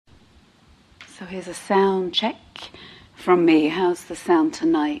So here's a sound check from me. How's the sound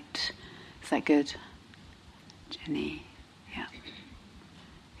tonight? Is that good? Jenny? Yeah.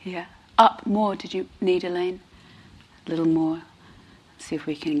 Yeah. Up more, did you need, Elaine? A little more. Let's see if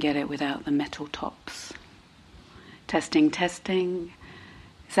we can get it without the metal tops. Testing, testing.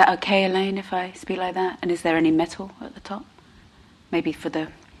 Is that okay, Elaine, if I speak like that? And is there any metal at the top? Maybe for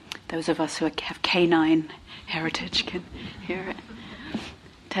those of us who have canine heritage can hear it.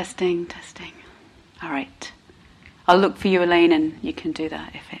 Testing, testing. All right. I'll look for you, Elaine, and you can do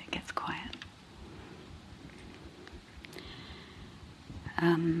that if it gets quiet.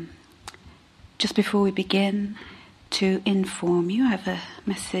 Just before we begin, to inform you, I have a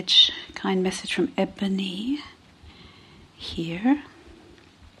message, kind message from Ebony here.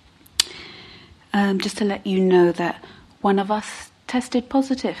 Just to let you know that one of us tested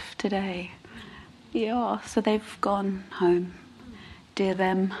positive today. Yeah, so they've gone home. Dear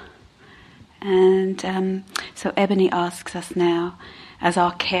them. And so Ebony asks us now, as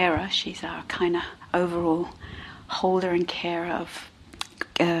our carer, she's our kind of overall holder and carer of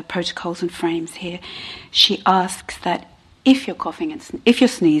protocols and frames here. She asks that if you're coughing and if you're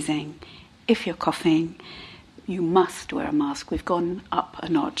sneezing, if you're coughing, you must wear a mask. We've gone up a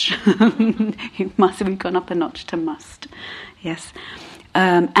notch. We've gone up a notch to must. Yes.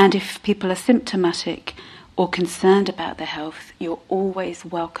 And if people are symptomatic or concerned about their health, you're always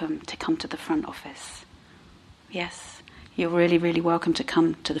welcome to come to the front office. Yes. You're really, really welcome to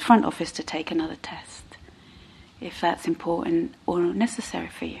come to the front office to take another test, if that's important or necessary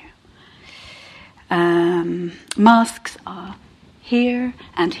for you. Masks are here,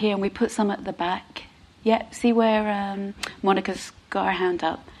 and we put some at the back. Yeah, see where Monica's got her hand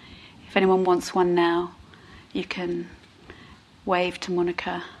up. If anyone wants one now, you can wave to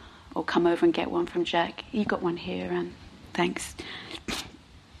Monica or come over and get one from Jack. You got one here, and thanks.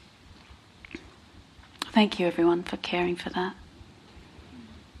 Thank you, everyone, for caring for that.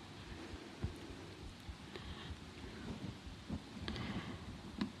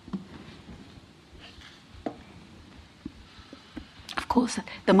 Of course,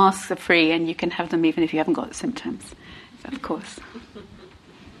 the masks are free and you can have them even if you haven't got symptoms. Of course.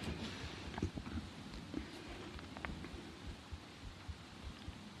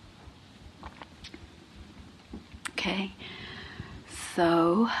 Okay.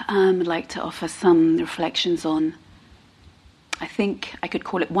 So I'd like to offer some reflections on, I think I could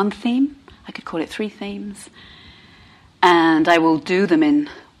call it one theme, I could call it three themes, and I will do them in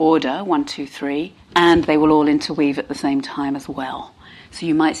order, 1, 2, 3, and they will all interweave at the same time as well. So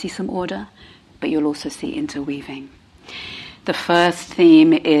you might see some order, but you'll also see interweaving. The first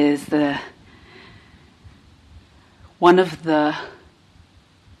theme is one of the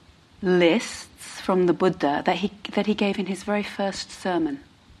lists from the Buddha that he gave in his very first sermon,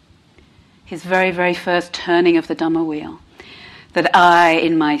 his very, very first turning of the Dhamma wheel, that I,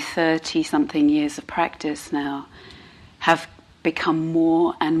 in my 30-something years of practice now, have become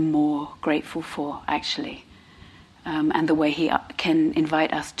more and more grateful for, actually. And the way he can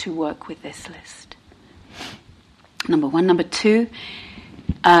invite us to work with this list. Number 1. Number 2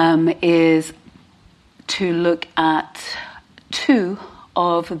 is to look at 2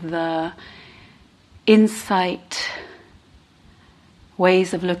 of the insight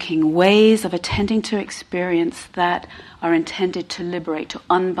ways of looking, ways of attending to experience that are intended to liberate, to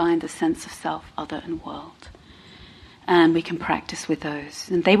unbind the sense of self, other, and world. And we can practice with those.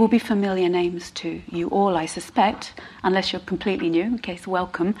 And they will be familiar names to you all, I suspect, unless you're completely new. In case,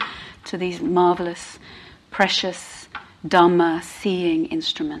 welcome to these marvelous, precious dharma seeing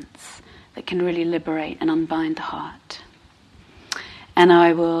instruments that can really liberate and unbind the heart. And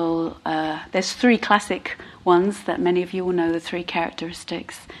I will, there's 3 classic ones that many of you will know, the 3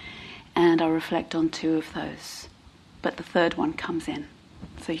 characteristics, and I'll reflect on 2 of those. But the 3rd one comes in,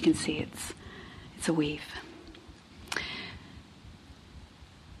 so you can see it's a weave.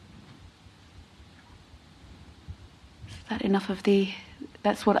 That enough of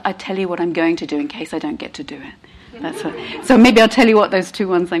that's what I tell you what I'm going to do in case I don't get to do it. So maybe I'll tell you what those 2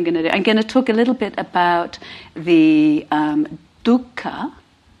 ones I'm going to do. I'm going to talk a little bit about the dukkha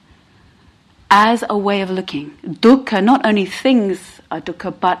as a way of looking. Dukkha, not only things are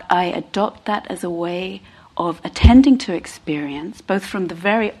dukkha, but I adopt that as a way of attending to experience, both from the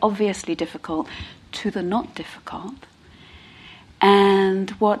very obviously difficult to the not difficult.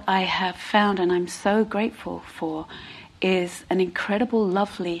 And what I have found, and I'm so grateful for, is an incredible,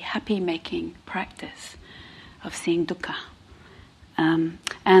 lovely, happy-making practice of seeing dukkha.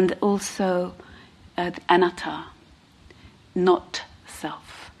 And also anatta, not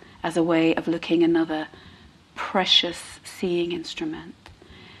self, as a way of looking another precious seeing instrument.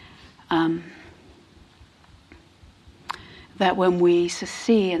 that when we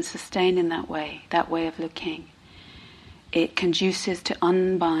see and sustain in that way of looking, it conduces to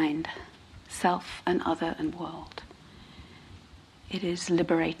unbind self and other and world. It is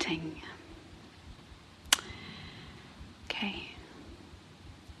liberating. Okay.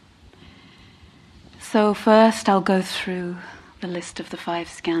 So first I'll go through the list of the 5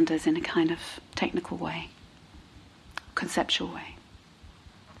 skandhas in a kind of technical way, conceptual way.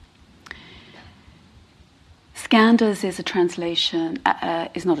 Skandhas is a translation,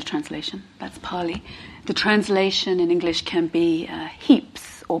 is not a translation, that's Pali. The translation in English can be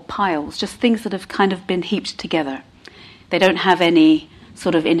heaps or piles, just things that have kind of been heaped together. They don't have any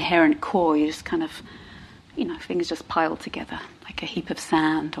sort of inherent core, you just kind of, things just piled together, like a heap of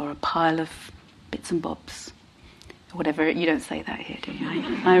sand or a pile of bits and bobs. Whatever, you don't say that here, do you?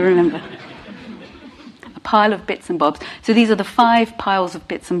 I remember. A pile of bits and bobs. So these are the 5 piles of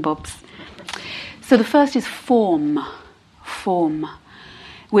bits and bobs. So the first is form,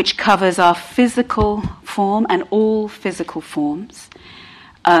 which covers our physical form and all physical forms,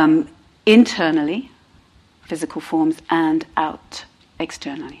 internally, physical forms, and out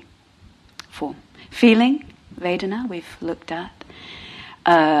externally, form. Feeling, Vedana, we've looked at.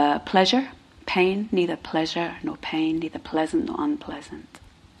 Pleasure, pain, neither pleasure nor pain, neither pleasant nor unpleasant.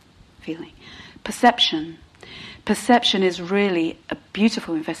 Feeling. Perception. Perception is really a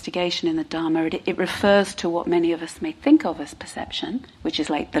beautiful investigation in the Dharma. It refers to what many of us may think of as perception, which is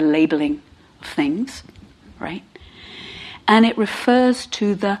like the labeling of things, right? And it refers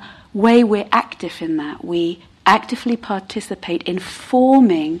to the way we're active in that. We actively participate in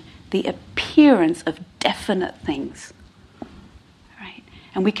forming the appearance of definite things, right?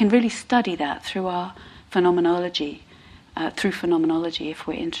 And we can really study that through our phenomenology, if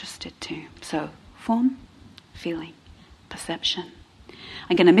we're interested to. So, form, feeling, perception.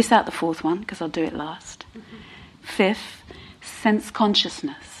 I'm going to miss out the 4th one because I'll do it last. 5th, sense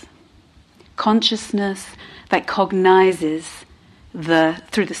consciousness. Consciousness that cognizes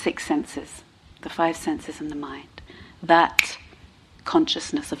through the 6 senses, the 5 senses and the mind. That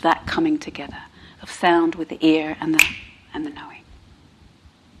consciousness of that coming together, of sound with the ear and the knowing.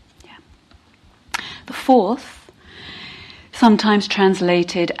 Yeah. The 4th, sometimes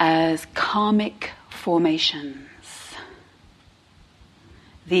translated as karmic formations.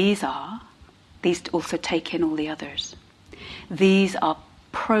 These also take in all the others. These are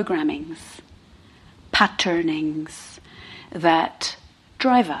programmings, patternings that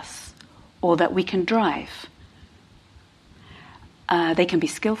drive us, or that we can drive. They can be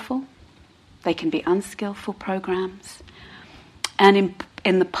skillful, they can be unskillful programs, and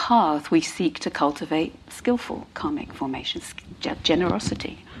in the path we seek to cultivate skillful karmic formations,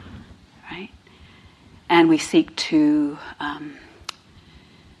 generosity, right? And we seek to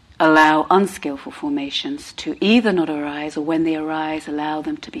allow unskillful formations to either not arise, or when they arise, allow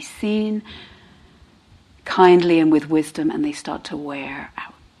them to be seen kindly and with wisdom, and they start to wear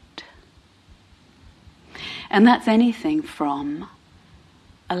out. And that's anything from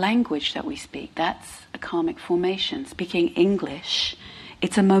a language that we speak. That's a karmic formation. Speaking English,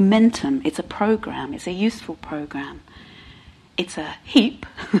 it's a momentum, it's a program, it's a useful program. It's a heap,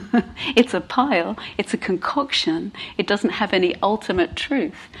 it's a pile, it's a concoction. It doesn't have any ultimate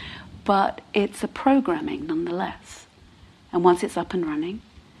truth, but it's a programming nonetheless. And once it's up and running,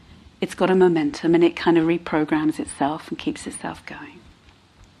 it's got a momentum, and it kind of reprograms itself and keeps itself going.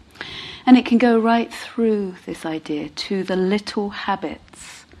 And it can go right through this idea to the little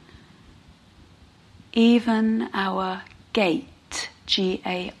habits. Even our gait,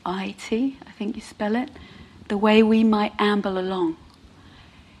 G-A-I-T, I think you spell it, the way we might amble along.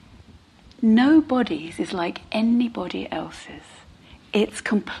 Nobody's is like anybody else's. It's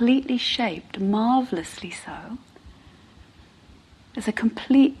completely shaped, marvelously so. There's a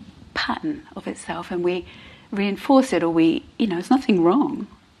complete pattern of itself, and we reinforce it, or there's nothing wrong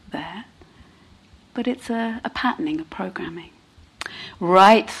there. But it's a patterning, a programming.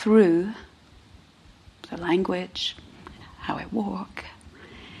 Right through the language, how I walk,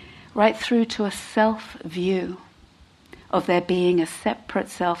 right through to a self-view of there being a separate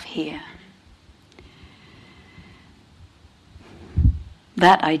self here.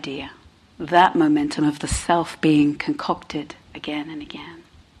 That idea, that momentum of the self being concocted again and again.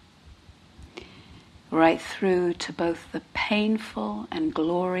 Right through to both the painful and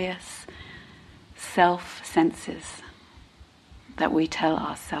glorious self-senses that we tell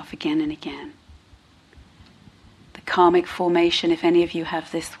ourselves again and again. The karmic formation, if any of you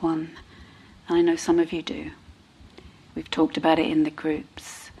have this one, and I know some of you do, we've talked about it in the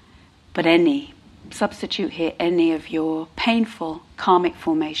groups, but substitute here any of your painful karmic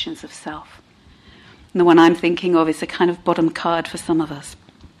formations of self. And the one I'm thinking of is a kind of bottom card for some of us.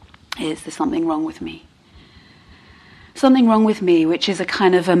 Is there something wrong with me? Something wrong with me, which is a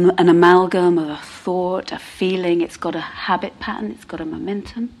kind of an amalgam of a thought, a feeling. It's got a habit pattern. It's got a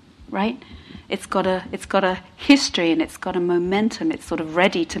momentum, right? It's got a history, and it's got a momentum. It's sort of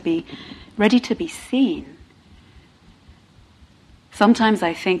ready to be seen. Sometimes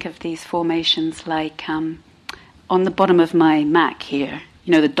I think of these formations like on the bottom of my Mac here,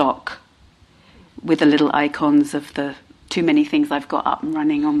 the dock with the little icons of the too many things I've got up and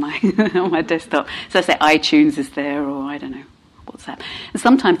running on my on my desktop. So I say iTunes is there, or I don't know, WhatsApp. And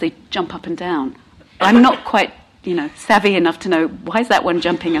sometimes they jump up and down. I'm not quite, savvy enough to know, why is that one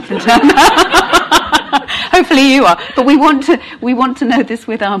jumping up and down? Hopefully you are. But we want to know this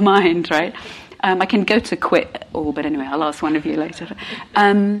with our mind, right? I can go to quit all, but anyway, I'll ask one of you later.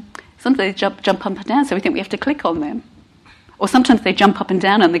 Sometimes they jump up and down, so we think we have to click on them. Or sometimes they jump up and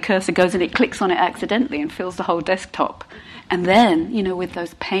down and the cursor goes and it clicks on it accidentally and fills the whole desktop. And then, with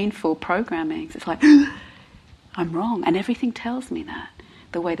those painful programmings, it's like, I'm wrong. And everything tells me that.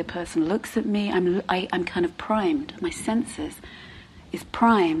 The way the person looks at me, I'm kind of primed. My senses is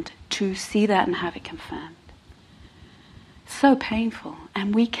primed to see that and have it confirmed. So painful.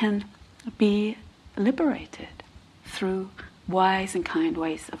 And we can be liberated through wise and kind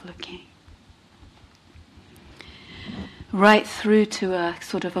ways of looking. Right through to a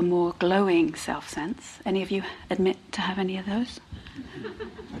sort of a more glowing self-sense. Any of you admit to have any of those?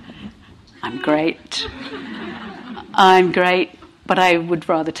 I'm great. But I would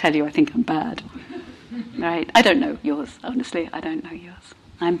rather tell you I think I'm bad. Right? I don't know yours, honestly. I don't know yours.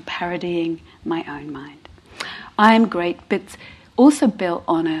 I'm parodying my own mind. I'm great, but it's also built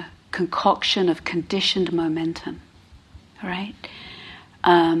on a concoction of conditioned momentum. Right?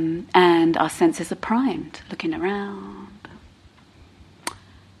 And our senses are primed, looking around.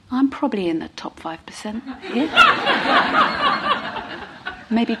 I'm probably in the top 5% here.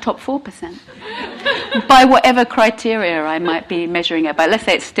 Maybe top 4%. By whatever criteria I might be measuring it by. Let's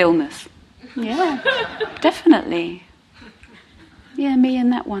say it's stillness. Yeah, definitely. Yeah, me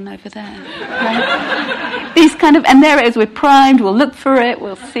and that one over there. Right? These and there it is, we're primed, we'll look for it,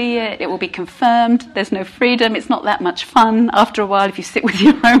 we'll see it, it will be confirmed, there's no freedom, it's not that much fun after a while if you sit with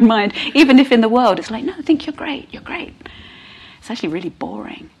your own mind. Even if in the world it's like, no, I think you're great. It's actually really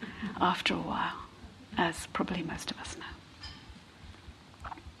boring after a while, as probably most of us know.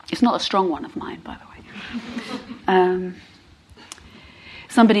 It's not a strong one of mine, by the way.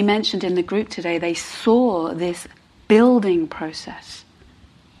 Somebody mentioned in the group today they saw this building process,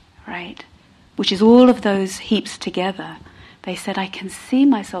 right? Which is all of those heaps together. They said, I can see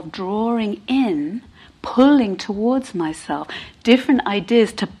myself drawing in, pulling towards myself, different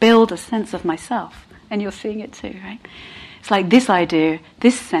ideas to build a sense of myself. And you're seeing it too, right? It's like this idea,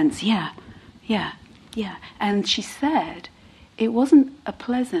 this sense, yeah. And she said it wasn't a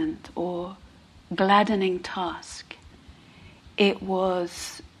pleasant or gladdening task. It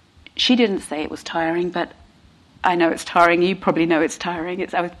was, she didn't say it was tiring, but I know it's tiring. You probably know it's tiring.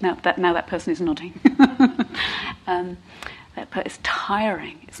 Now that person is nodding. It's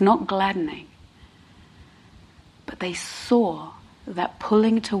tiring. It's not gladdening. But they saw that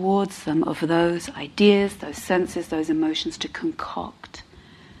pulling towards them of those ideas, those senses, those emotions to concoct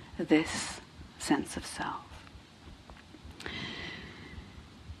this sense of self.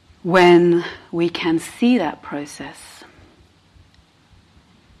 When we can see that process,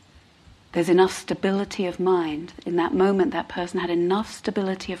 there's enough stability of mind. In that moment, that person had enough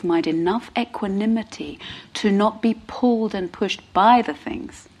stability of mind, enough equanimity to not be pulled and pushed by the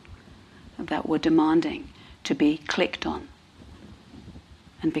things that were demanding to be clicked on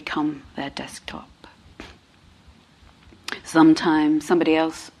and become their desktop. Sometimes, somebody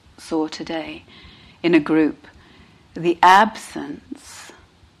else saw today in a group, the absence,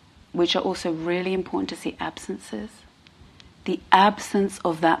 which are also really important to see absences, the absence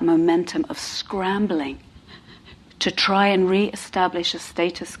of that momentum of scrambling to try and re-establish a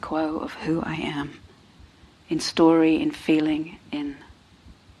status quo of who I am in story, in feeling, in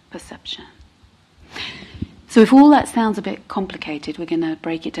perception. So if all that sounds a bit complicated, we're going to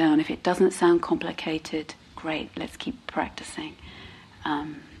break it down. If it doesn't sound complicated, great, let's keep practicing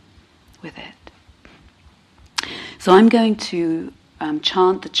with it. So I'm going to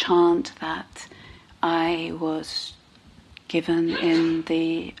chant the chant that I was given in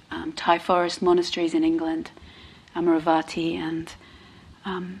the Thai forest monasteries in England, Amaravati, and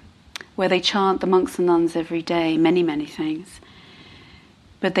where they chant, the monks and nuns, every day, many, many things.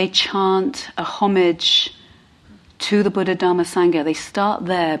 But they chant a homage to the Buddha, Dharma, Sangha. They start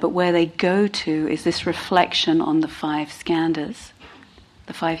there, but where they go to is this reflection on the 5 skandhas,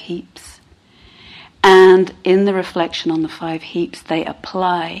 the 5 heaps. And in the reflection on the 5 heaps, they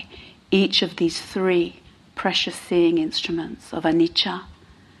apply each of these 3 precious seeing instruments of anicca,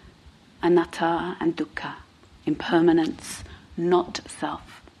 anatta, and dukkha, impermanence, not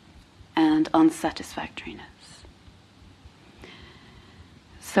self, and unsatisfactoriness.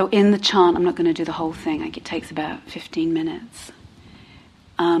 So in the chant, I'm not going to do the whole thing, it takes about 15 minutes.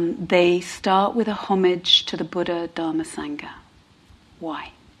 They start with a homage to the Buddha, Dharma, Sangha.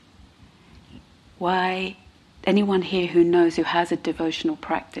 Why? Why? Anyone here who knows, who has a devotional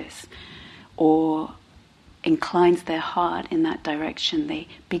practice or inclines their heart in that direction, they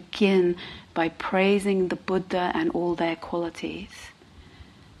begin by praising the Buddha and all their qualities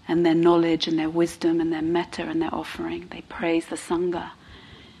and their knowledge and their wisdom and their metta and their offering. They praise the Sangha.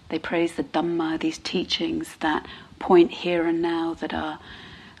 They praise the Dhamma, these teachings that point here and now, that are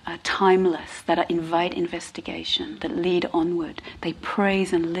timeless, that invite investigation, that lead onward. They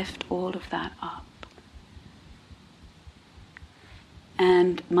praise and lift all of that up.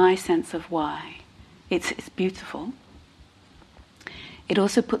 And my sense of why, it's beautiful. It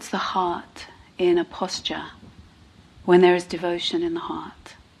also puts the heart in a posture when there is devotion in the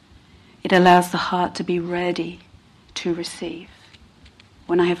heart. It allows the heart to be ready to receive.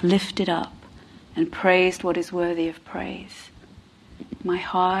 When I have lifted up and praised what is worthy of praise, my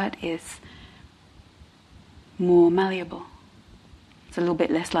heart is more malleable. It's a little bit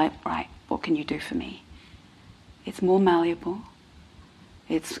less like, right, what can you do for me? It's more malleable.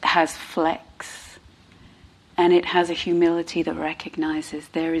 It has flex. And it has a humility that recognizes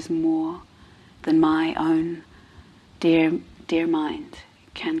there is more than my own dear mind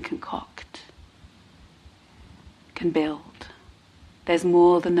can concoct, can build. There's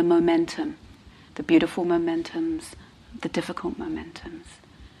more than the momentum, the beautiful momentums, the difficult momentums.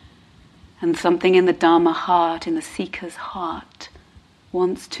 And something in the Dharma heart, in the seeker's heart,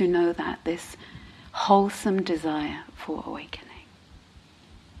 wants to know that, this wholesome desire for awakening.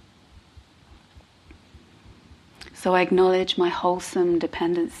 So I acknowledge my wholesome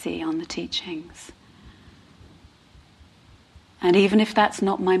dependency on the teachings. And even if that's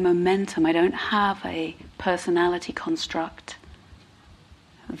not my momentum, I don't have a personality construct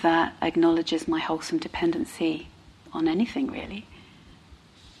that acknowledges my wholesome dependency on anything, really.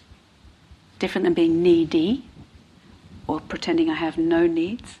 Different than being needy or pretending I have no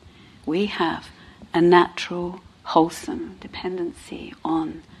needs. We have a natural, wholesome dependency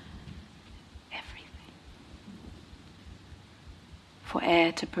on everything. For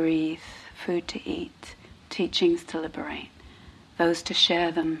air to breathe, food to eat, teachings to liberate, those to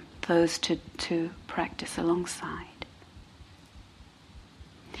share them, those to practice alongside.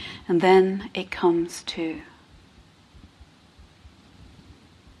 And then it comes to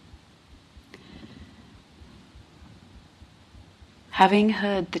having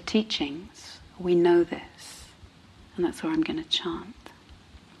heard the teachings, we know this, and that's where I'm going to chant.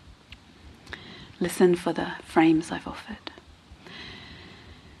 Listen for the frames I've offered.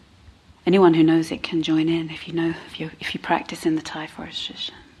 Anyone who knows it can join in if you practice in the Thai forest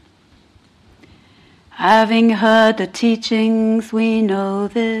tradition. Having heard the teachings, we know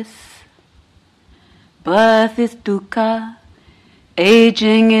this. Birth is dukkha,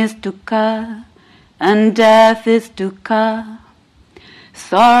 aging is dukkha, and death is dukkha.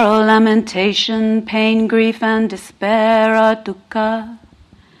 Sorrow, lamentation, pain, grief, and despair are dukkha.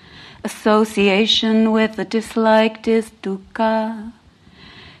 Association with the disliked is dukkha.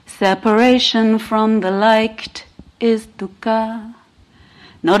 Separation from the liked is dukkha.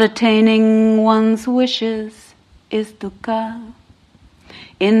 Not attaining one's wishes is dukkha.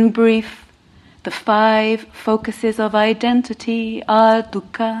 In brief, the 5 focuses of identity are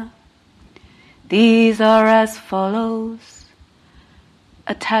dukkha. These are as follows: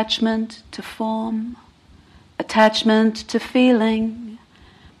 attachment to form, attachment to feeling,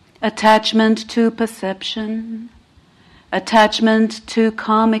 attachment to perception, attachment to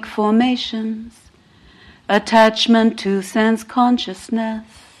karmic formations, attachment to sense consciousness.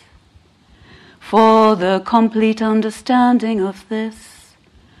 For the complete understanding of this,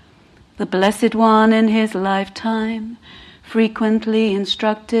 the Blessed One in his lifetime frequently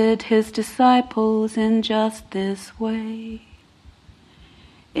instructed his disciples in just this way.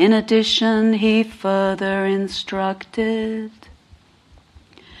 In addition, he further instructed,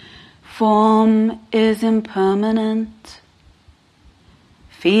 form is impermanent,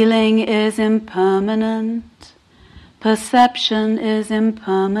 feeling is impermanent, perception is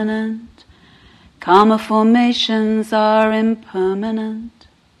impermanent, karma formations are impermanent,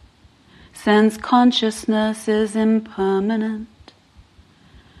 sense consciousness is impermanent,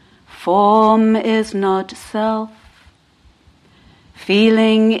 form is not self,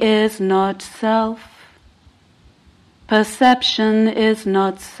 feeling is not self, Perception is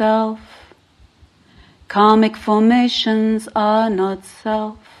not self. Karmic formations are not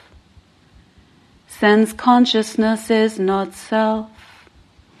self. Sense consciousness is not self.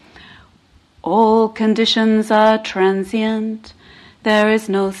 All conditions are transient. There is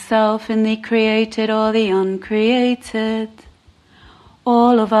no self in the created or the uncreated.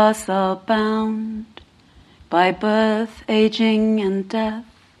 All of us are bound by birth, aging and death,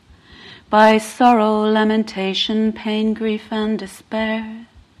 by sorrow, lamentation, pain, grief and despair,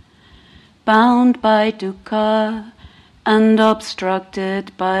 bound by dukkha and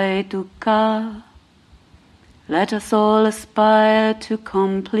obstructed by dukkha. Let us all aspire to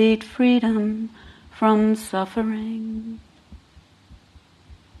complete freedom from suffering.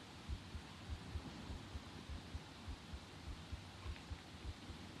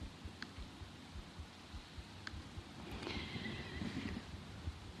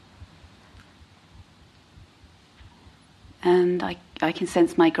 And I can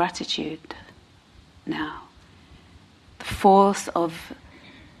sense my gratitude now. The force of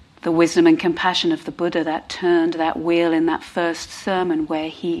the wisdom and compassion of the Buddha that turned that wheel in that first sermon where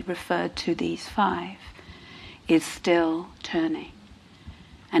he referred to these 5 is still turning.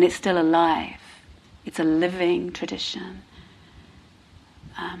 And it's still alive. It's a living tradition.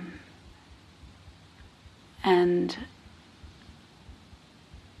 And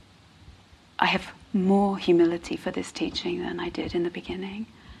I have more humility for this teaching than I did in the beginning.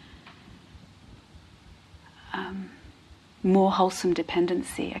 More wholesome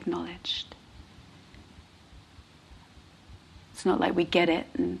dependency acknowledged. It's not like we get it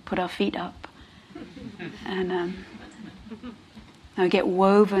and put our feet up. And I get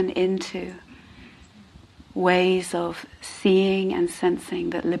woven into ways of seeing and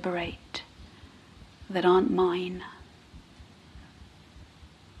sensing that liberate, that aren't mine.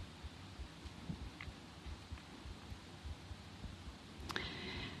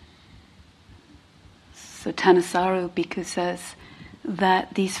 So Tanasaru Bhikkhu says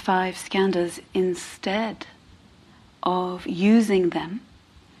that these 5 skandhas, instead of using them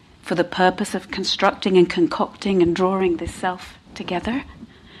for the purpose of constructing and concocting and drawing this self together,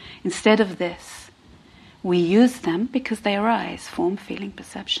 instead of this, we use them because they arise, form, feeling,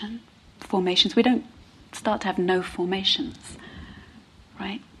 perception, formations. We don't start to have no formations,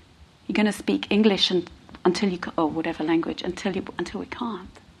 right? You're going to speak English until you, or whatever language, until we can't,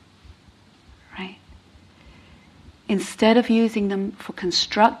 right? Instead of using them for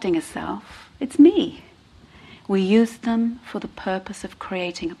constructing a self, it's me. We use them for the purpose of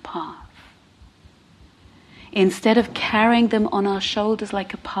creating a path. Instead of carrying them on our shoulders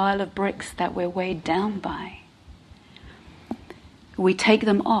like a pile of bricks that we're weighed down by, we take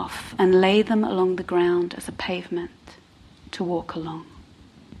them off and lay them along the ground as a pavement to walk along.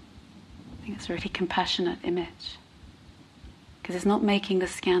 I think it's a really compassionate image, because it's not making the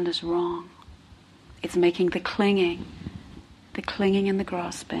skandhas wrong. It's making the clinging and the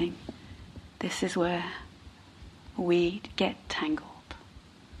grasping. This is where we get tangled,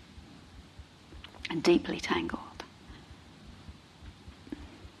 and deeply tangled.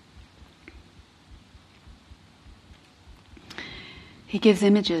 He gives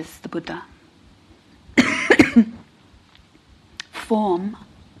images, the Buddha. Form.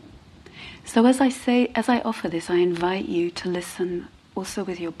 So as I offer this, I invite you to listen also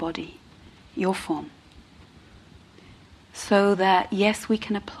with your body, your form, so that yes, we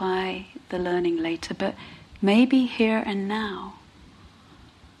can apply the learning later, but maybe here and now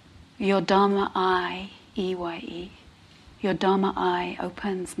your dharma eye, E-Y-E, your dharma eye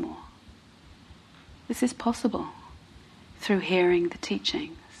opens more. This is possible through hearing the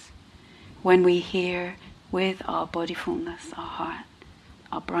teachings, when we hear with our bodyfulness, our heart,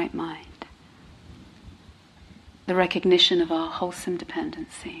 our bright mind, the recognition of our wholesome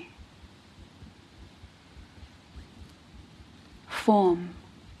dependency. Form,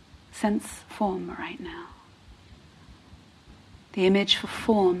 sense form right now. The image for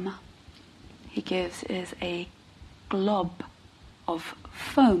form he gives is a glob of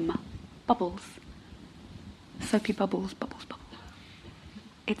foam, bubbles, soapy bubbles, bubbles, bubbles.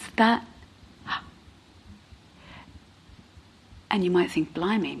 It's that. And you might think,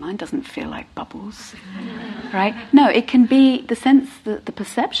 blimey, mine doesn't feel like bubbles, right? No, it can be the sense, the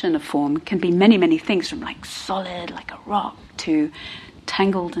perception of form can be many, many things, from like solid, like a rock, to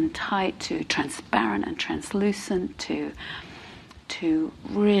tangled and tight, to transparent and translucent, to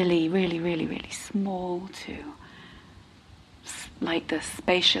really, really, really, really small, to like the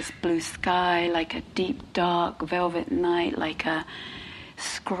spacious blue sky, like a deep, dark velvet night, like a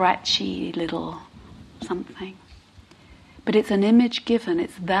scratchy little something. But it's an image given,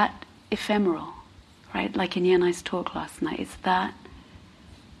 it's that ephemeral, right? Like in Yanai's talk last night, it's that.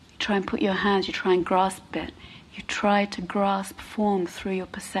 You try and put your hands, you try and grasp it. You try to grasp form through your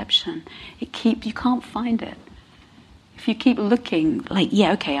perception. You can't find it. If you keep looking, like,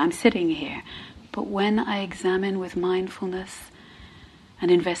 yeah, okay, I'm sitting here. But when I examine with mindfulness and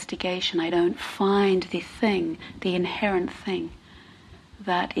investigation, I don't find the thing, the inherent thing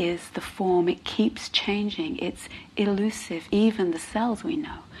that is the form. It keeps changing. It's elusive. Even the cells we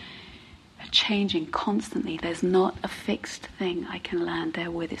know are changing constantly. There's not a fixed thing I can land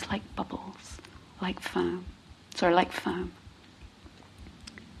there with. It's like bubbles, like foam. Like foam.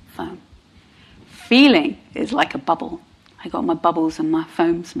 Foam. Feeling is like a bubble. I got my bubbles and my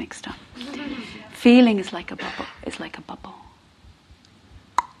foams mixed up. Feeling is like a bubble. It's like a bubble.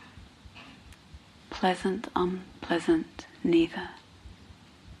 Pleasant, unpleasant, neither.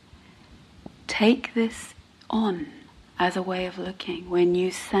 Take this on as a way of looking when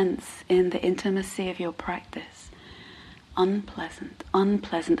you sense in the intimacy of your practice unpleasant,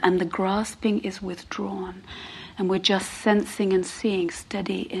 unpleasant, and the grasping is withdrawn, and we're just sensing and seeing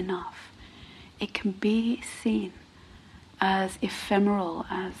steady enough. It can be seen as ephemeral,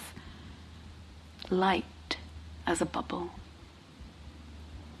 as light, as a bubble.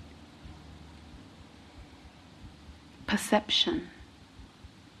 Perception,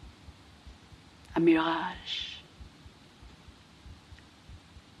 a mirage.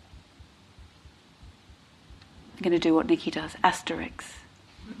 I'm going to do what Nikki does, asterisk.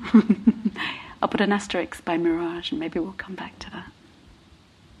 I'll put an asterisk by mirage and maybe we'll come back to that.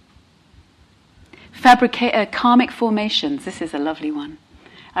 Karmic formations, this is a lovely one.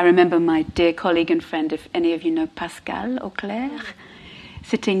 I remember my dear colleague and friend, if any of you know Pascal Auclair,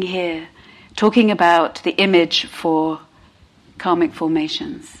 sitting here talking about the image for karmic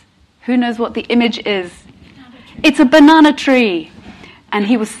formations. Who knows what the image is? It's a banana tree. And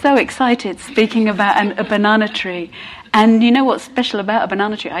he was so excited speaking about a banana tree. And you know what's special about a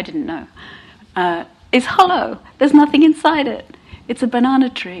banana tree? I didn't know. It's hollow. There's nothing inside it. It's a banana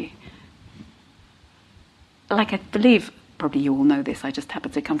tree. Like I believe, probably you all know this, I just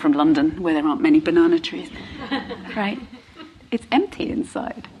happen to come from London where there aren't many banana trees. Right? It's empty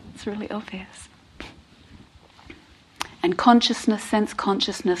inside. It's really obvious. And consciousness, sense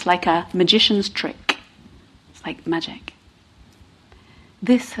consciousness, like a magician's trick. It's like magic.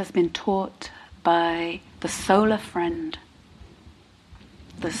 This has been taught by the solar friend,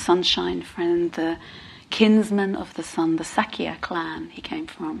 the sunshine friend, the kinsman of the sun, the Sakya clan he came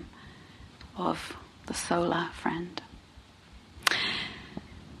from, of the solar friend.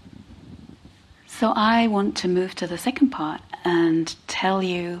 So I want to move to the second part and tell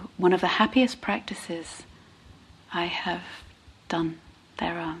you one of the happiest practices I have done.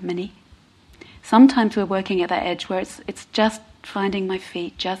 There are many. Sometimes we're working at that edge where it's just finding my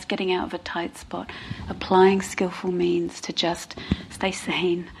feet, just getting out of a tight spot, applying skillful means to just stay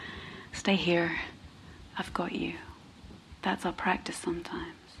sane, stay here, I've got you. That's our practice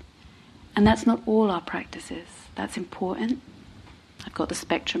sometimes. And that's not all our practices. That's important. I've got the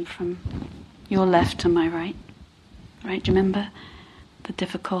spectrum from your left to my right. Right, do you remember? The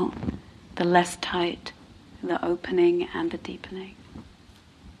difficult, the less tight, the opening and the deepening.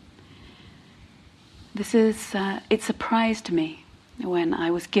 This is, it surprised me when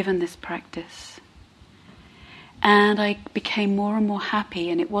I was given this practice. And I became more and more happy,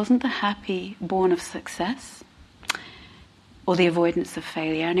 and it wasn't the happy born of success or the avoidance of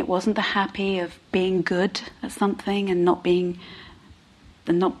failure, and it wasn't the happy of being good at something and not being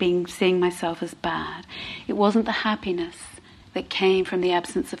seeing myself as bad. It wasn't the happiness that came from the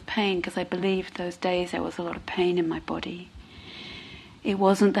absence of pain, because I believed those days there was a lot of pain in my body. It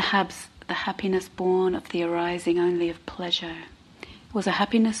wasn't the happiness born of the arising only of pleasure. It was a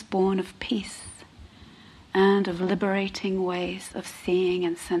happiness born of peace and of liberating ways of seeing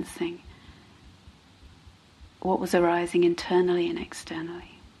and sensing what was arising internally and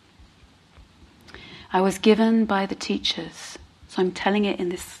externally. I was given by the teachers, so I'm telling it in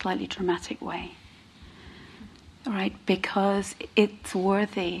this slightly dramatic way, right? Because it's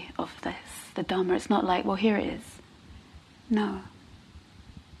worthy of this, the Dharma. It's not like, well, here it is. No.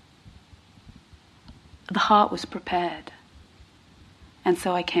 The heart was prepared. And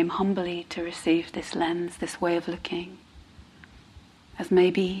so I came humbly to receive this lens, this way of looking. As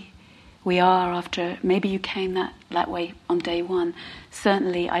maybe we are after, maybe you came that way on day one.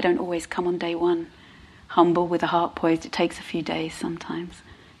 Certainly I don't always come on day one humble with a heart poised. It takes a few days sometimes.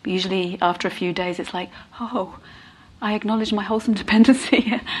 But usually after a few days it's like, oh, I acknowledge my wholesome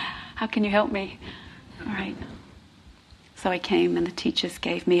dependency. How can you help me? All right. So I came and the teachers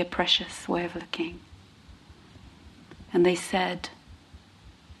gave me a precious way of looking. And they said,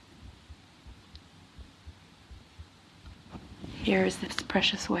 Here is this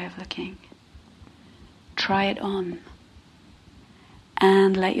precious way of looking. Try it on.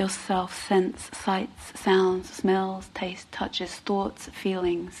 And let yourself sense sights, sounds, smells, taste, touches, thoughts,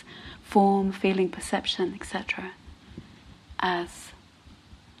 feelings, form, feeling, perception, etc. as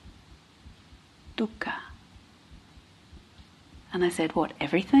dukkha. And I said, what,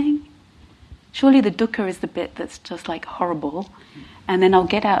 everything? Surely the dukkha is the bit that's just like horrible, and then I'll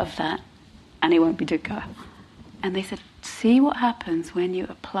get out of that and it won't be dukkha. And they said, see what happens when you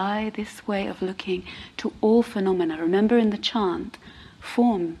apply this way of looking to all phenomena. Remember in the chant,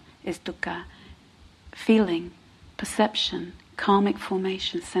 form is dukkha, feeling, perception, karmic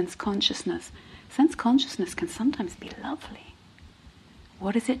formation, sense consciousness. Sense consciousness can sometimes be lovely.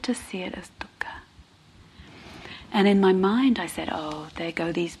 What is it to see it as dukkha? And in my mind I said, oh, there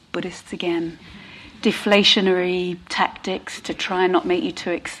go these Buddhists again. Deflationary tactics to try and not make you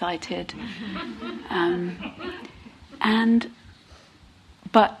too excited.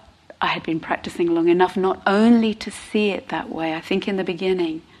 But I had been practicing long enough not only to see it that way. I think in the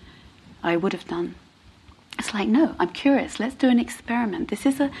beginning I would have done. It's like, no, I'm curious. Let's do an experiment. This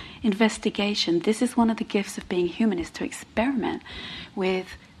is an investigation. This is one of the gifts of being human, is to experiment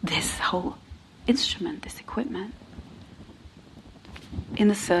with this whole instrument, this equipment, in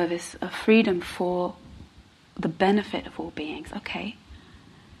the service of freedom for the benefit of all beings. Okay,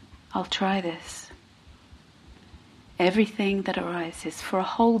 I'll try this. Everything that arises for a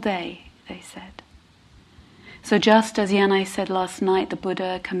whole day, they said. So just as Yanai said last night, the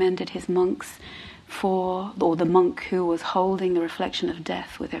Buddha commended his monks or the monk who was holding the reflection of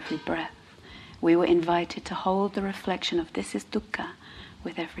death with every breath. We were invited to hold the reflection of this is dukkha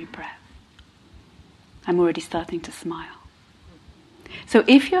with every breath. I'm already starting to smile. So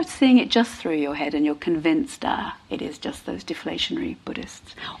if you're seeing it just through your head and you're convinced, it is just those deflationary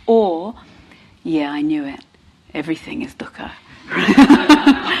Buddhists, or, yeah, I knew it, everything is dukkha,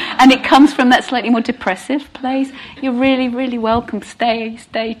 and it comes from that slightly more depressive place, you're really, really welcome. Stay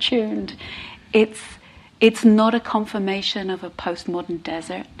tuned. It's not a confirmation of a postmodern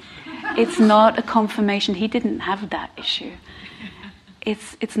desert. It's not a confirmation. He didn't have that issue.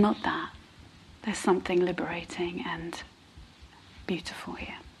 It's not that. There's something liberating and beautiful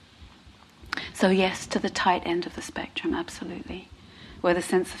here. So yes, to the tight end of the spectrum, absolutely. Where the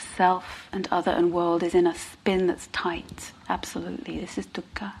sense of self and other and world is in a spin that's tight, absolutely. This is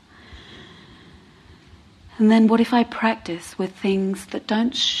dukkha. And then what if I practice with things that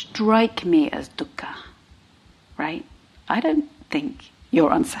don't strike me as dukkha, right? I don't think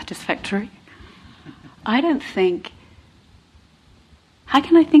you're unsatisfactory. I don't think... How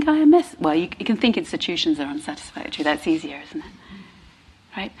can I think I am Well, you can think institutions are unsatisfactory. That's easier, isn't it?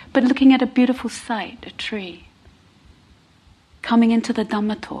 Right? But looking at a beautiful sight, a tree, coming into the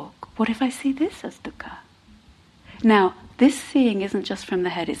Dhamma talk, what if I see this as dukkha? Now, this seeing isn't just from the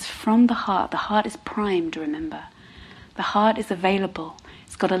head, it's from the heart. The heart is primed, remember. The heart is available.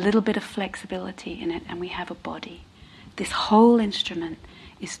 It's got a little bit of flexibility in it, and we have a body. This whole instrument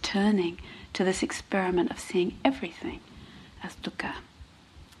is turning to this experiment of seeing everything as dukkha.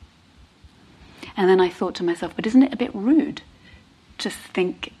 And then I thought to myself, but isn't it a bit rude to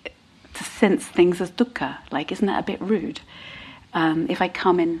sense things as dukkha? Like, isn't that a bit rude? If I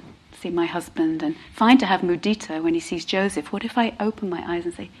come and see my husband, and fine to have mudita when he sees Joseph, what if I open my eyes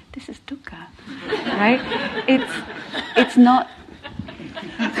and say, this is dukkha? Right? It's not...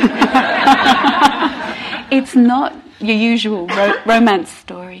 it's not your usual romance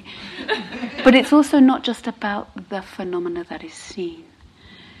story. But it's also not just about the phenomena that is seen.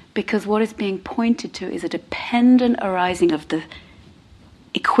 Because what is being pointed to is a dependent arising of the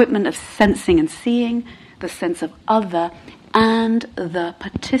equipment of sensing and seeing, the sense of other, and the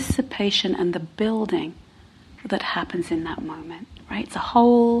participation and the building that happens in that moment. Right? It's a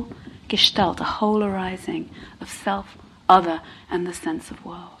whole gestalt, a whole arising of self, other, and the sense of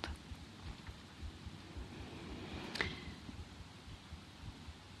world.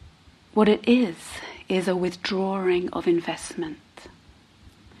 What it is a withdrawing of investment.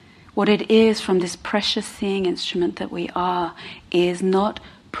 What it is from this precious seeing instrument that we are is not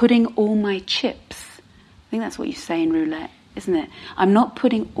putting all my chips. I think that's what you say in roulette, isn't it? I'm not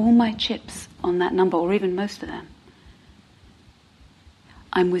putting all my chips on that number, or even most of them.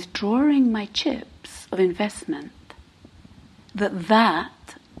 I'm withdrawing my chips of investment.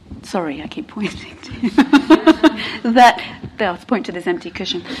 Sorry, I keep pointing to you. I'll point to this empty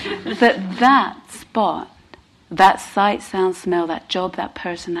cushion. That spot, that sight, sound, smell, that job, that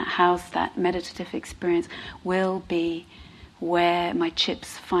person, that house, that meditative experience will be where my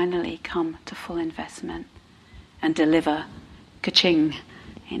chips finally come to full investment and deliver ka-ching,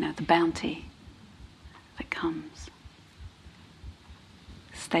 the bounty that comes.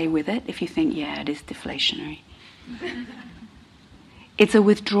 stay with it. If you think, yeah, it is deflationary. It's a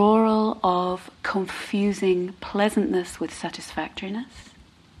withdrawal of confusing pleasantness with satisfactoriness.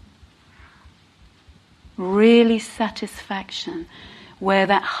 Really satisfaction, where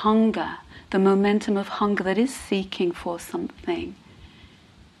that hunger, the momentum of hunger that is seeking for something,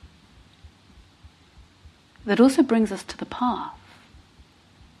 that also brings us to the path,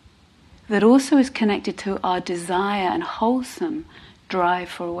 that also is connected to our desire and wholesome drive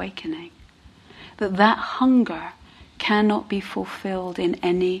for awakening, that hunger cannot be fulfilled in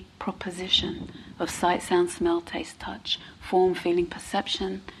any proposition of sight, sound, smell, taste, touch, form, feeling,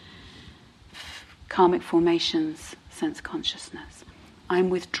 perception, karmic formations, sense consciousness. I'm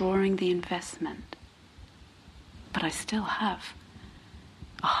withdrawing the investment, but I still have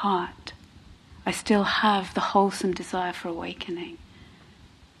a heart. I still have the wholesome desire for awakening.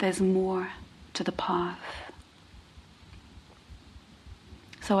 There's more to the path.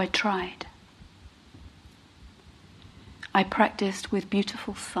 So I tried. I practiced with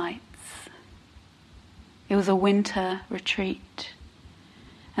beautiful sights. It was a winter retreat,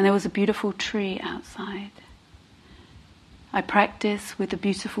 and there was a beautiful tree outside. I practiced with the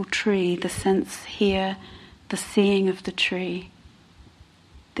beautiful tree, the sense here, the seeing of the tree.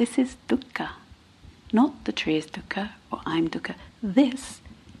 This is dukkha. Not the tree is dukkha, or I'm dukkha. This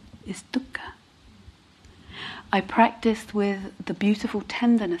is dukkha. I practiced with the beautiful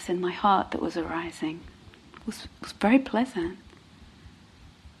tenderness in my heart that was arising. It was very pleasant.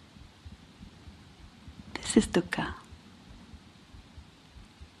 This is dukkha.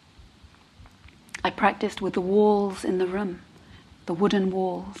 I practiced with the walls in the room, the wooden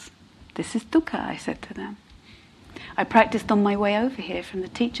walls. This is dukkha, I said to them. I practiced on my way over here from the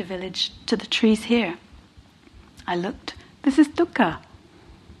teacher village to the trees here. I looked, this is dukkha.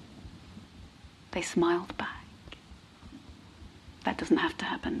 They smiled back. That doesn't have to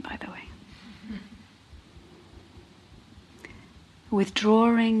happen, by the way.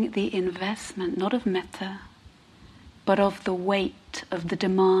 Withdrawing the investment, not of metta, but of the weight of the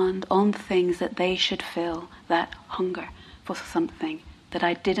demand on things that they should fill, that hunger for something that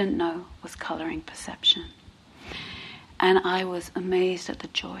I didn't know was coloring perception. And I was amazed at the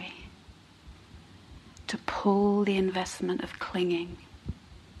joy to pull the investment of clinging.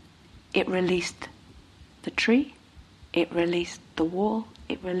 It released the tree, it released the wall,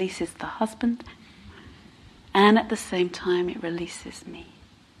 it releases the husband, and at the same time it releases me.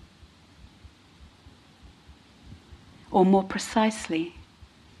 Or more precisely,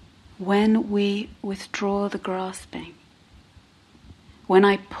 when we withdraw the grasping, when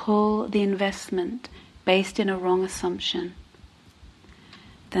I pull the investment based in a wrong assumption,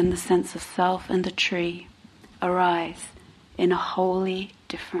 then the sense of self and the tree arise in a wholly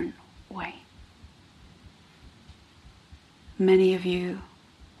different way. Many of you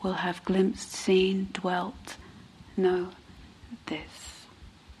will have glimpsed, seen, dwelt, know this.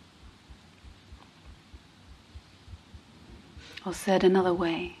 Or said another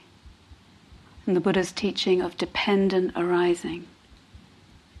way, in the Buddha's teaching of dependent arising,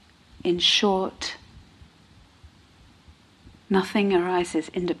 in short, nothing arises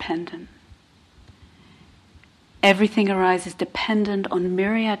independent. Everything arises dependent on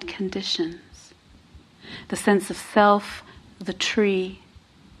myriad conditions. The sense of self, the tree,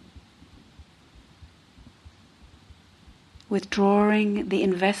 withdrawing the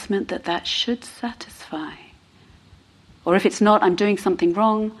investment that should satisfy. Or if it's not, I'm doing something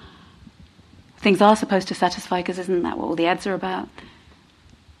wrong. Things are supposed to satisfy, because isn't that what all the ads are about?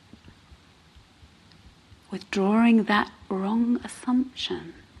 Withdrawing that wrong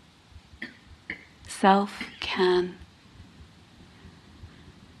assumption. Self can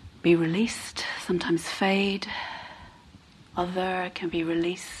be released, sometimes fade. Other can be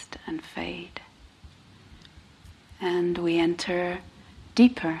released and fade. And we enter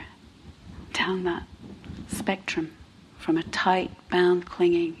deeper down that spectrum, from a tight, bound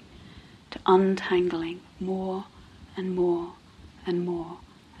clinging to untangling more and more and more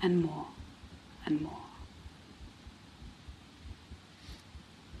and more and more.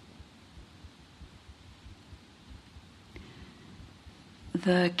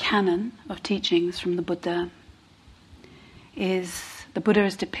 The canon of teachings from the Buddha is, the Buddha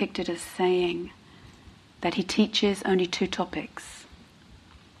is depicted as saying that he teaches only two topics: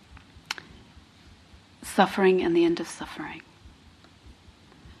 suffering and the end of suffering.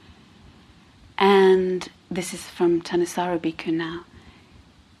 And this is from Thanissaro Bhikkhu now.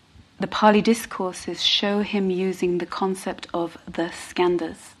 The Pali discourses show him using the concept of the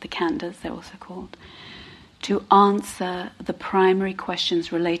skandhas, the khandhas they're also called, to answer the primary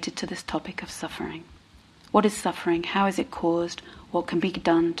questions related to this topic of suffering. What is suffering? How is it caused? What can be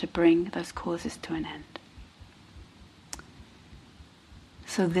done to bring those causes to an end?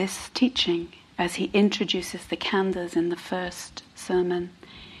 So this teaching, as he introduces the khandhas in the first sermon,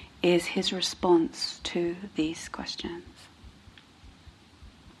 is his response to these questions.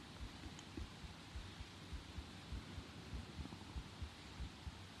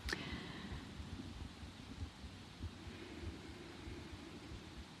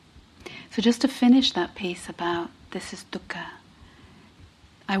 So just to finish that piece about this is dukkha,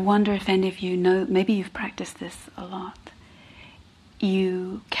 I wonder if any of you know, maybe you've practiced this a lot,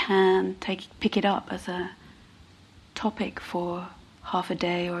 you can pick it up as a topic for half a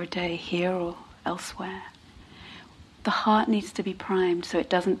day or a day here or elsewhere. The heart needs to be primed so it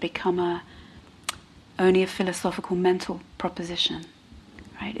doesn't become only a philosophical mental proposition,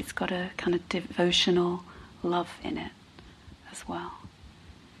 right? It's got a kind of devotional love in it as well.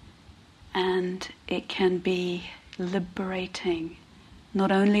 And it can be liberating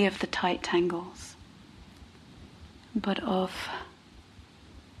not only of the tight tangles, but of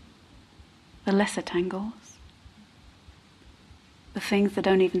the lesser tangles, the things that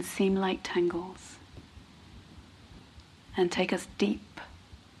don't even seem like tangles, and take us deep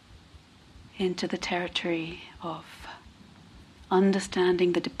into the territory of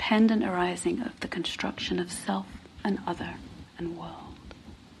understanding the dependent arising of the construction of self and other and world.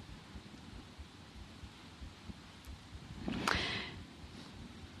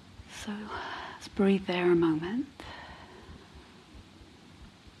 So let's breathe there a moment.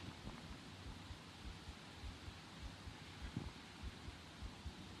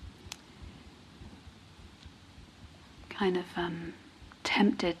 Kind of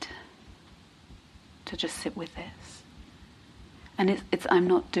tempted to just sit with this. And I'm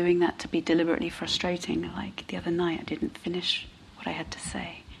not doing that to be deliberately frustrating, like the other night I didn't finish what I had to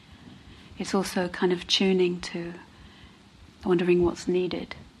say. It's also kind of tuning to wondering what's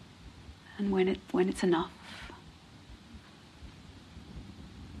needed and when it's enough.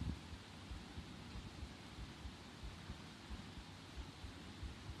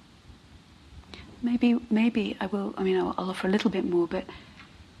 Maybe I will, I'll offer a little bit more, but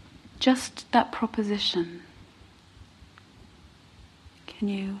just that proposition. Can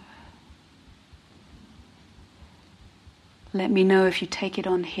you let me know if you take it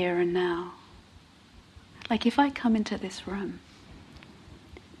on here and now? Like if I come into this room,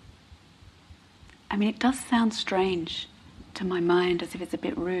 it does sound strange to my mind, as if it's a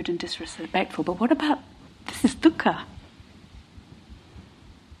bit rude and disrespectful, but what about, this is dukkha.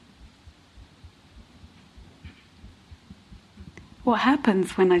 What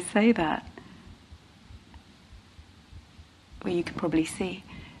happens when I say that? Well, you can probably see.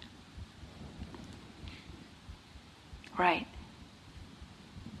 Right.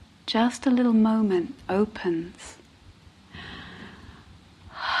 Just a little moment opens.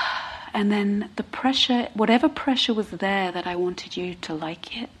 And then the pressure, whatever pressure was there that I wanted you to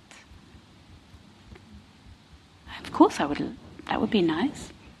like it, of course that would be nice.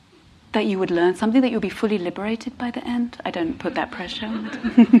 That you would learn something, that you'll be fully liberated by the end. I don't put that pressure on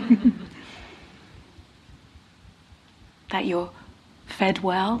it. That you're fed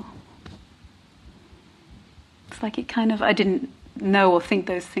well. It's like I didn't know or think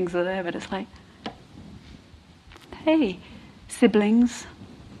those things are there, but it's like, hey, siblings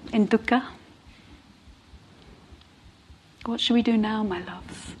in dukkha, what should we do now, my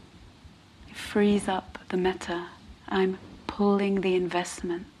loves? It frees up the metta. I'm pulling the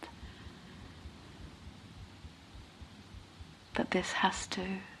investment that this has to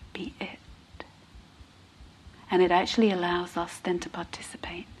be it. And it actually allows us then to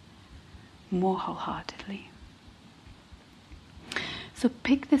participate more wholeheartedly. So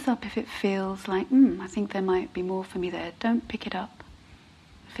pick this up if it feels like, I think there might be more for me there. Don't pick it up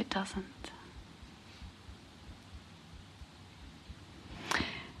if it doesn't.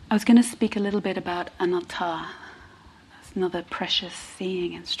 I was going to speak a little bit about anatta. That's another precious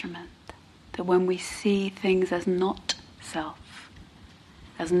seeing instrument. That when we see things as not self,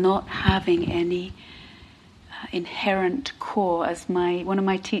 as not having any inherent core, as one of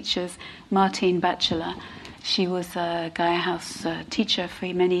my teachers, Martine Batchelor, she was a Gaia House teacher for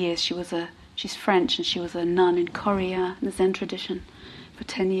many years. She's French, and she was a nun in Korea, in the Zen tradition, for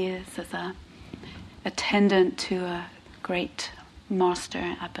 10 years as a attendant to a great master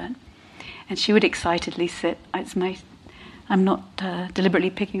abbot. And she would excitedly sit. I'm not deliberately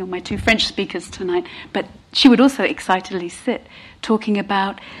picking on my two French speakers tonight, but she would also excitedly sit talking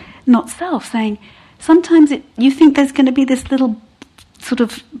about not self, saying, sometimes you think there's going to be this little sort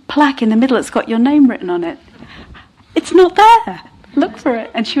of plaque in the middle that's got your name written on it. It's not there. Look for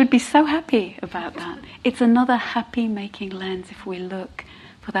it. And she would be so happy about that. It's another happy-making lens if we look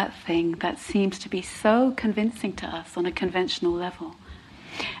for that thing that seems to be so convincing to us on a conventional level.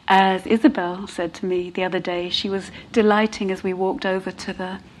 As Isabel said to me the other day, she was delighting as we walked over to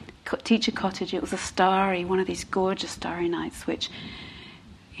the teacher cottage. It was one of these gorgeous starry nights, which,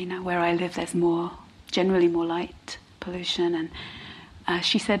 where I live, there's generally more light pollution. And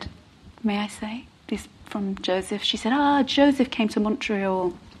she said, may I say, this from Joseph, she said, Joseph came to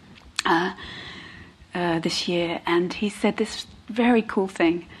Montreal this year, and he said this very cool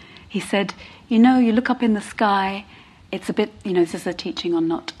thing. He said, you look up in the sky, it's a bit, this is a teaching on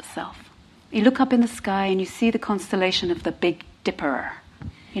not self. You look up in the sky and you see the constellation of the Big Dipper.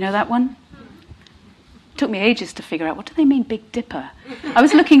 You know that one? It took me ages to figure out, what do they mean, Big Dipper? I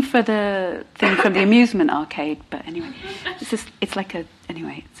was looking for the thing from the amusement arcade, but anyway,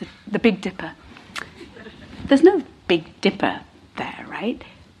 the Big Dipper. There's no Big Dipper there, right?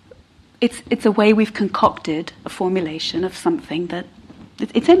 It's a way we've concocted a formulation of something that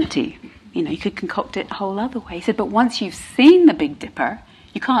it's empty. You could concoct it a whole other way. He said, but once you've seen the Big Dipper,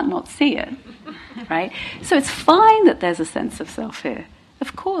 you can't not see it, right? So it's fine that there's a sense of self here.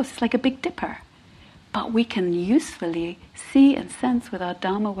 Of course, it's like a Big Dipper. But we can usefully see and sense with our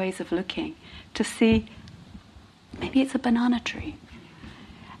Dharma ways of looking to see, maybe it's a banana tree.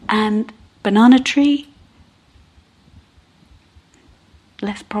 And banana tree,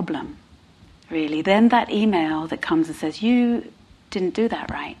 less problem, really. Then that email that comes and says, you didn't do that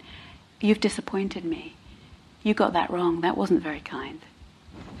right. You've disappointed me. You got that wrong. That wasn't very kind.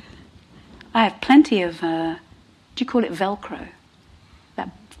 I have plenty of, do you call it Velcro?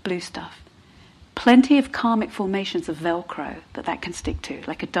 That blue stuff. Plenty of karmic formations of Velcro that can stick to,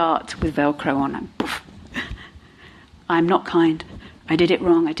 like a dart with Velcro on and poof. I'm not kind. I did it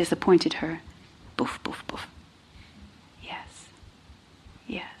wrong. I disappointed her. Boof, boof, boof. Yes.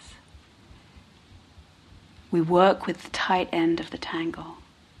 Yes. We work with the tight end of the tangle.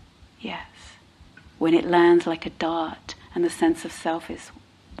 Yes. When it lands like a dart and the sense of self is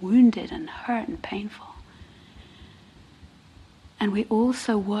wounded and hurt and painful. And we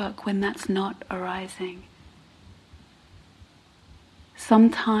also work when that's not arising.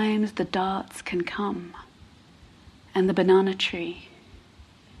 Sometimes the darts can come and the banana tree,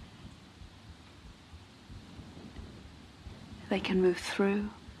 they can move through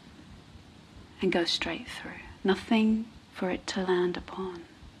and go straight through. Nothing for it to land upon.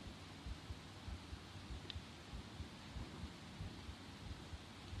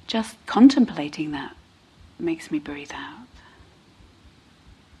 Just contemplating that makes me breathe out.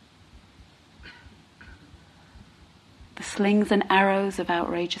 The slings and arrows of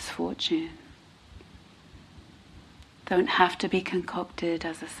outrageous fortune don't have to be concocted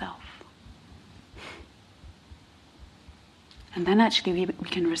as a self. And then actually we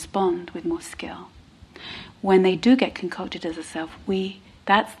can respond with more skill. When they do get concocted as a self,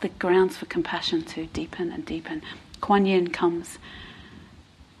 that's the grounds for compassion to deepen and deepen. Kuan Yin comes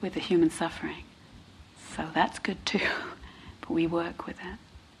with the human suffering. So that's good too, but we work with it.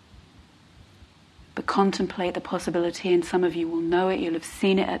 But contemplate the possibility, and some of you will know it, you'll have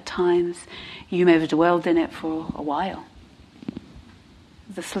seen it at times, you may have dwelled in it for a while.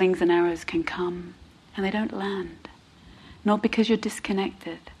 The slings and arrows can come, and they don't land. Not because you're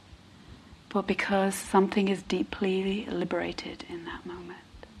disconnected, but because something is deeply liberated in that moment.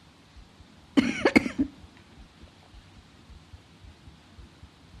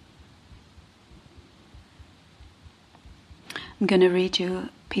 I'm going to read you a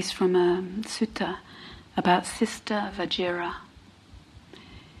piece from a sutta about Sister Vajira.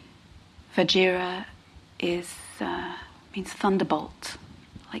 Vajira means thunderbolt,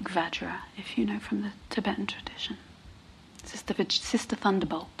 like Vajra, if you know from the Tibetan tradition. Sister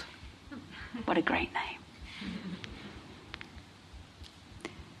Thunderbolt. What a great name.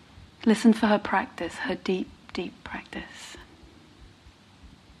 Listen for her practice, her deep, deep practice.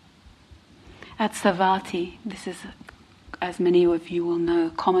 At Savatthi, this is, as many of you will know,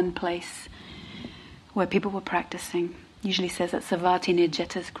 a common place where people were practicing. Usually says at Savatthi near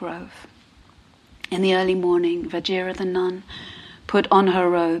Jeta's Grove. In the early morning, Vajira the nun put on her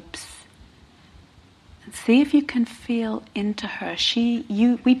robes. And see if you can feel into her.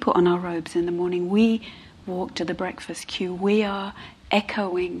 We put on our robes in the morning. We walk to the breakfast queue. We are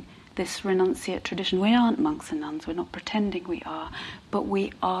echoing this renunciate tradition. We aren't monks and nuns. We're not pretending we are. But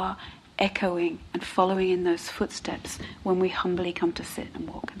we are echoing and following in those footsteps when we humbly come to sit and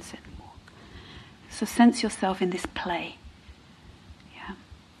walk and sit and walk. So sense yourself in this play. Yeah.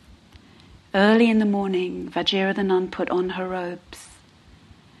 Early in the morning, Vajira the nun put on her robes,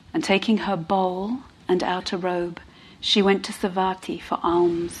 and taking her bowl and outer robe, she went to Savatthi for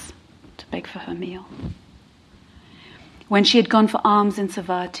alms, to beg for her meal. When she had gone for alms in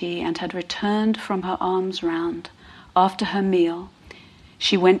Savatthi and had returned from her alms round after her meal,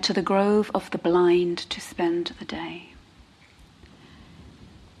 she went to the grove of the blind to spend the day.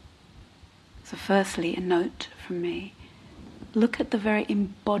 So firstly, a note from me. Look at the very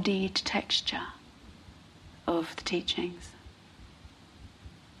embodied texture of the teachings.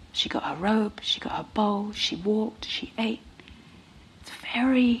 She got her robe, she got her bowl, she walked, she ate. It's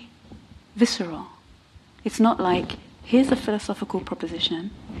very visceral. It's not like, here's a philosophical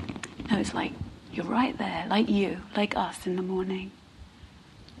proposition. No, it's like, you're right there, like you, like us in the morning.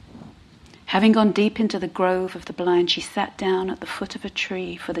 Having gone deep into the grove of the blind, she sat down at the foot of a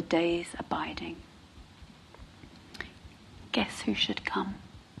tree for the day's abiding. Guess who should come?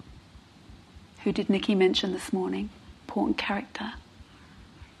 Who did Nikki mention this morning? Important character.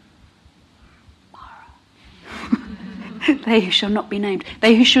 They who shall not be named.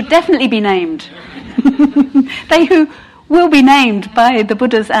 They who should definitely be named. They who will be named by the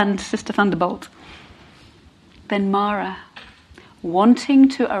Buddhas and Sister Thunderbolt. Then Mara, wanting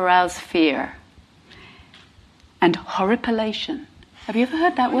to arouse fear and horripilation. Have you ever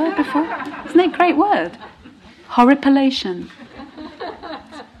heard that word before? Isn't it a great word? Horripilation.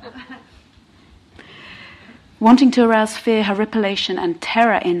 Wanting to arouse fear, horripilation, and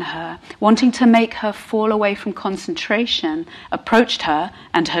terror in her, wanting to make her fall away from concentration, approached her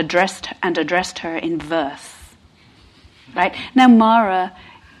and addressed her in verse. Right? Now Mara,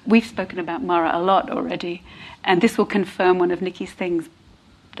 we've spoken about Mara a lot already, and this will confirm one of Nikki's things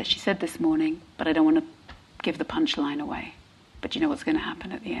that she said this morning, but I don't want to give the punchline away. But you know what's going to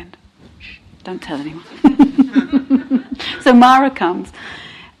happen at the end. Shh, don't tell anyone. So Mara comes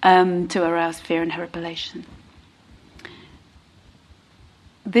to arouse fear and horripilation.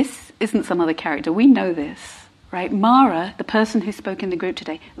 This isn't some other character. We know this, right? Mara, the person who spoke in the group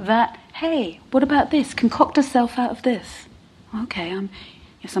today, that, hey, what about this? Concoct a self out of this. Okay,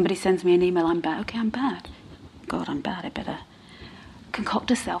 if somebody sends me an email, I'm bad. Okay, I'm bad. God, I'm bad. I better concoct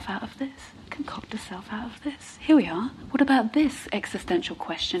a self out of this. Concoct a self out of this. Here we are. What about this existential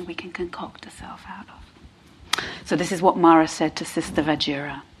question we can concoct a self out of? So this is what Mara said to Sister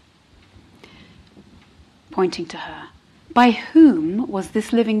Vajira, pointing to her. By whom was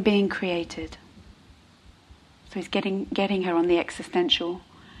this living being created? So he's getting her on the existential,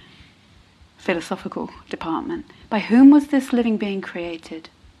 philosophical department. By whom was this living being created?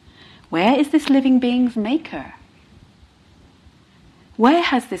 Where is this living being's maker? Where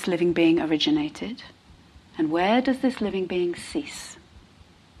has this living being originated? And where does this living being cease?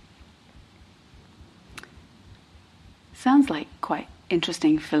 Sounds like quite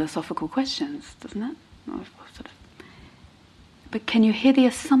interesting philosophical questions, doesn't it? But can you hear the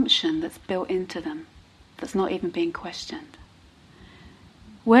assumption that's built into them, that's not even being questioned?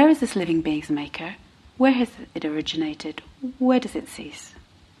 Where is this living being's maker? Where has it originated? Where does it cease?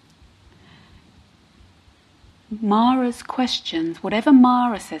 Mara's questions, whatever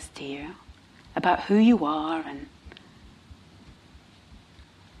Mara says to you about who you are and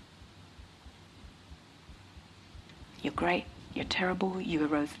you're great, you're terrible, you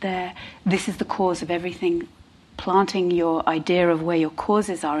arose there, this is the cause of everything, planting your idea of where your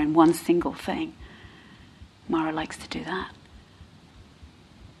causes are in one single thing. Mara likes to do that.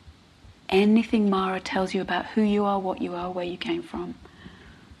 Anything Mara tells you about who you are, what you are, where you came from,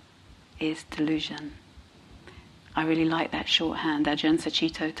 is delusion. I really like that shorthand. Ajahn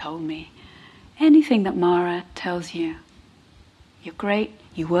Sachito told me, anything that Mara tells you, you're great,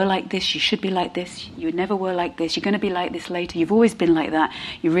 you were like this, you should be like this, you never were like this, you're going to be like this later, you've always been like that,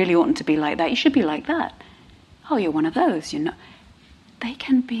 you really oughtn't to be like that, you should be like that. Oh, you're one of those, you're not. They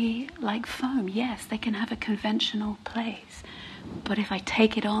can be like foam, yes, they can have a conventional place. But if I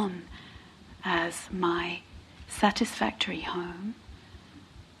take it on as my satisfactory home,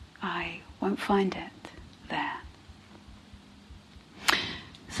 I won't find it there.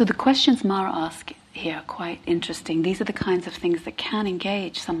 So the questions Mara asks here are quite interesting. These are the kinds of things that can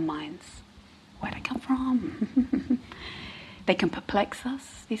engage some minds. Where'd I come from? They can perplex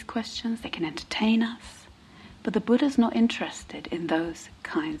us, these questions, they can entertain us. But the Buddha's not interested in those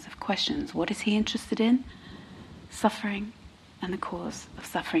kinds of questions. What is he interested in? Suffering and the cause of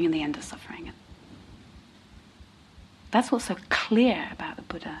suffering and the end of suffering. That's what's so clear about the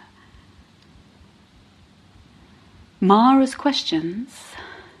Buddha. Mara's questions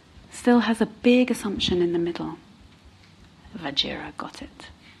still has a big assumption in the middle. Vajira got it.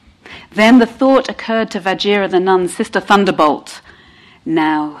 Then the thought occurred to Vajira the nun, Sister Thunderbolt.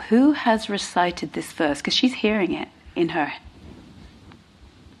 Now, who has recited this verse? Because she's hearing it in her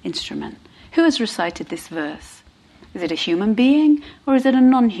instrument. Who has recited this verse? Is it a human being or is it a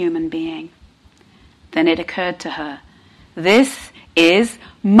non-human being? Then it occurred to her, this is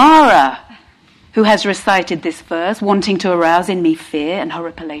Mara, who has recited this verse, wanting to arouse in me fear and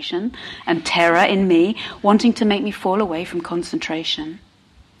horripilation, and terror in me, wanting to make me fall away from concentration.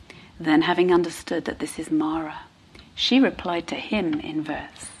 Then, having understood that this is Mara, she replied to him in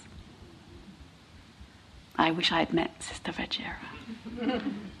verse. I wish I had met Sister Vajira.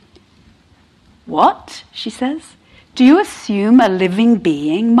 What? She says. Do you assume a living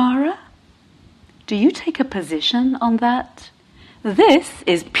being, Mara? Do you take a position on that? This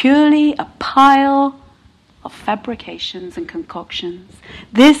is purely a pile of fabrications and concoctions.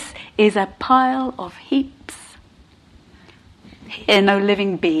 This is a pile of heaps. Here, no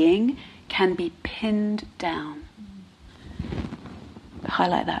living being can be pinned down.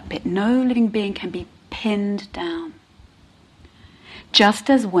 Highlight that bit. No living being can be pinned down. Just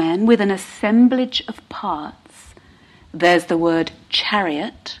as when, with an assemblage of parts, there's the word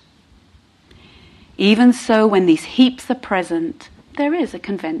chariot, even so, when these heaps are present, there is a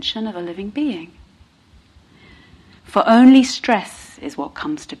convention of a living being. For only stress is what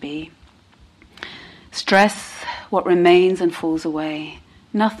comes to be. Stress, what remains and falls away.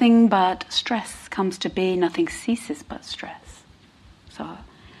 Nothing but stress comes to be, nothing ceases but stress. So,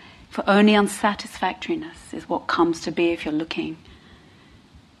 for only unsatisfactoriness is what comes to be if you're looking.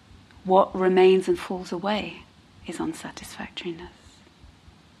 What remains and falls away is unsatisfactoriness.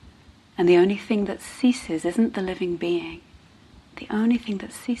 And the only thing that ceases isn't the living being. The only thing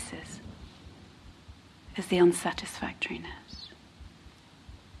that ceases is the unsatisfactoriness.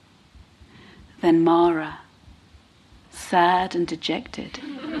 Then Mara, sad and dejected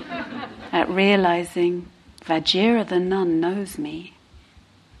at realizing Vajira the nun knows me,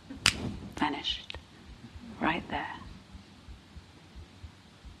 vanished right there.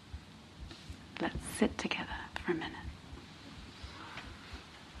 Let's sit together for a minute.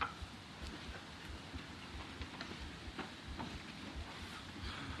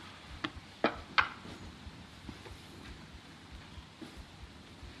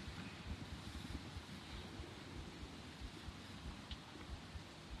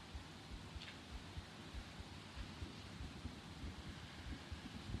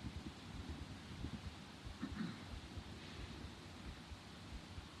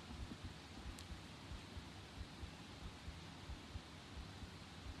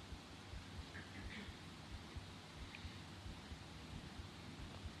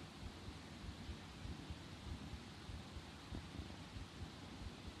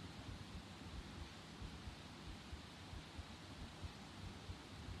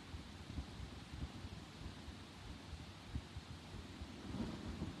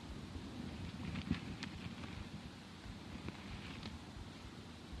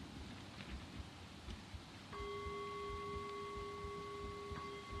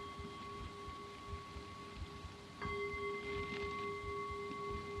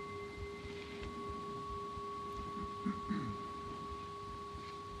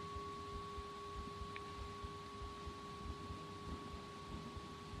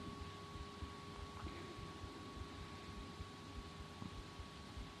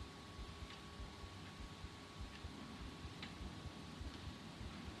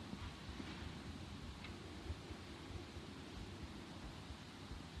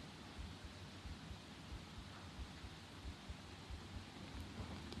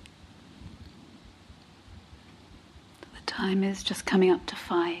 Time is just coming up to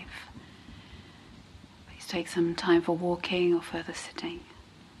 5. Please take some time for walking or further sitting.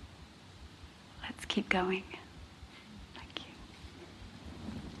 Let's keep going. Thank you.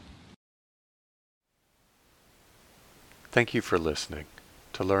 Thank you for listening.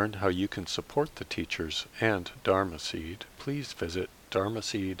 To learn how you can support the teachers and Dharma Seed, please visit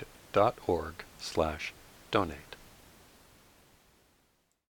dharmaseed.org/donate.